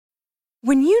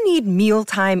When you need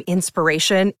mealtime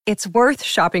inspiration, it's worth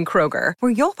shopping Kroger,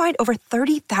 where you'll find over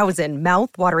 30,000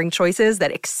 mouth-watering choices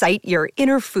that excite your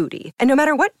inner foodie. And no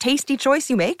matter what tasty choice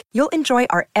you make, you'll enjoy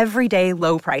our everyday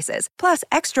low prices, plus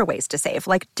extra ways to save,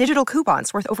 like digital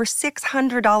coupons worth over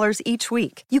 $600 each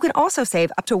week. You can also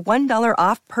save up to $1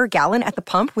 off per gallon at the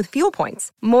pump with fuel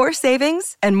points. More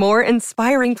savings and more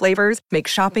inspiring flavors make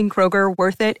shopping Kroger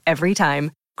worth it every time.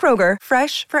 Kroger,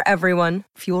 fresh for everyone.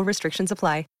 Fuel restrictions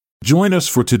apply. Join us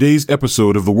for today's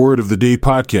episode of the Word of the Day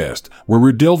podcast, where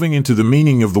we're delving into the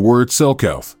meaning of the word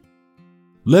Selcouth.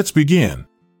 Let's begin.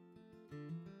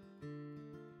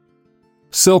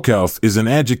 Selcouth is an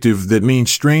adjective that means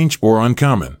strange or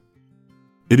uncommon.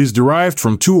 It is derived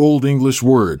from two Old English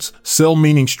words, sel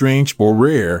meaning strange or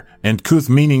rare, and couth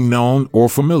meaning known or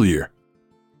familiar.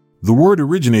 The word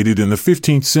originated in the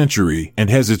 15th century and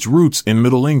has its roots in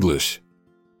Middle English.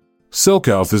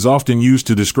 Selcouth is often used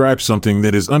to describe something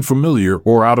that is unfamiliar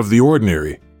or out of the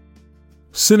ordinary.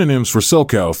 Synonyms for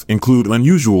Selcouth include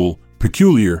unusual,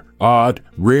 peculiar, odd,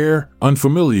 rare,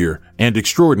 unfamiliar, and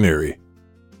extraordinary.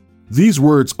 These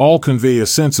words all convey a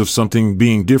sense of something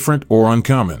being different or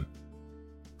uncommon.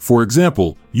 For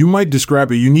example, you might describe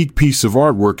a unique piece of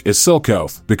artwork as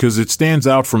Selcouth because it stands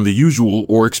out from the usual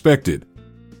or expected.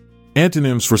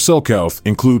 Antonyms for Selcouth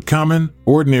include common,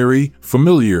 ordinary,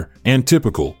 familiar, and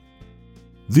typical.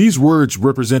 These words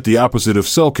represent the opposite of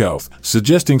Selcouth,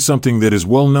 suggesting something that is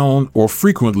well known or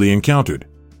frequently encountered.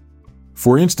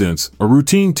 For instance, a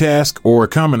routine task or a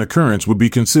common occurrence would be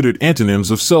considered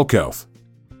antonyms of Selcouth.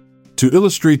 To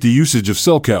illustrate the usage of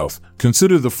Selcouth,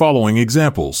 consider the following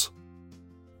examples.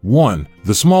 1.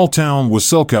 The small town was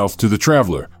Selcouth to the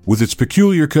traveler, with its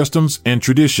peculiar customs and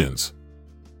traditions.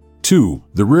 2.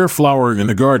 The rare flower in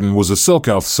the garden was a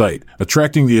Selcouth sight,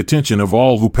 attracting the attention of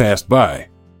all who passed by.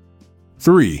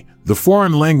 3. The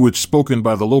foreign language spoken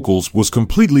by the locals was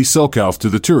completely Selcouth to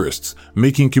the tourists,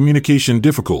 making communication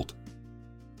difficult.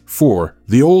 4.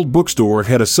 The old bookstore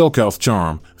had a Selcouth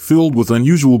charm, filled with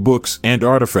unusual books and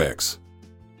artifacts.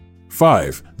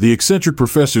 5. The eccentric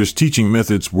professor's teaching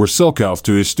methods were Selcouth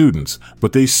to his students,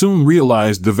 but they soon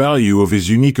realized the value of his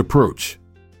unique approach.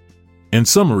 In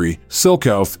summary,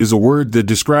 Selcouth is a word that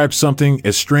describes something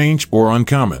as strange or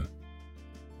uncommon.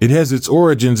 It has its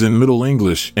origins in Middle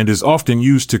English and is often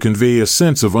used to convey a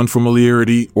sense of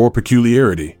unfamiliarity or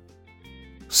peculiarity.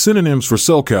 Synonyms for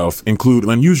Selcouth include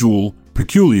unusual,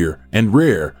 peculiar, and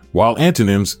rare, while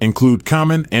antonyms include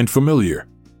common and familiar.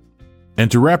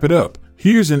 And to wrap it up,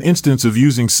 here's an instance of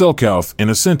using Selcouth in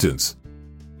a sentence.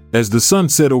 As the sun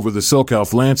set over the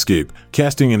Selcouth landscape,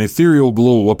 casting an ethereal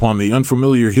glow upon the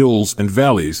unfamiliar hills and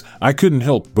valleys, I couldn't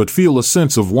help but feel a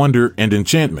sense of wonder and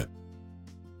enchantment.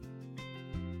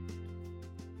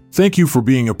 Thank you for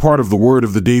being a part of the Word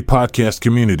of the Day podcast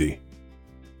community.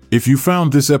 If you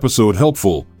found this episode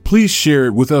helpful, please share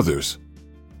it with others.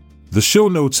 The show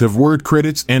notes have word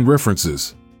credits and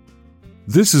references.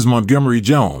 This is Montgomery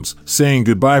Jones, saying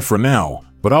goodbye for now,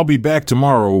 but I'll be back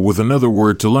tomorrow with another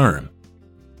word to learn.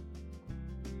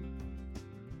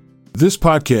 This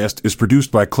podcast is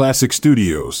produced by Classic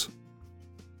Studios.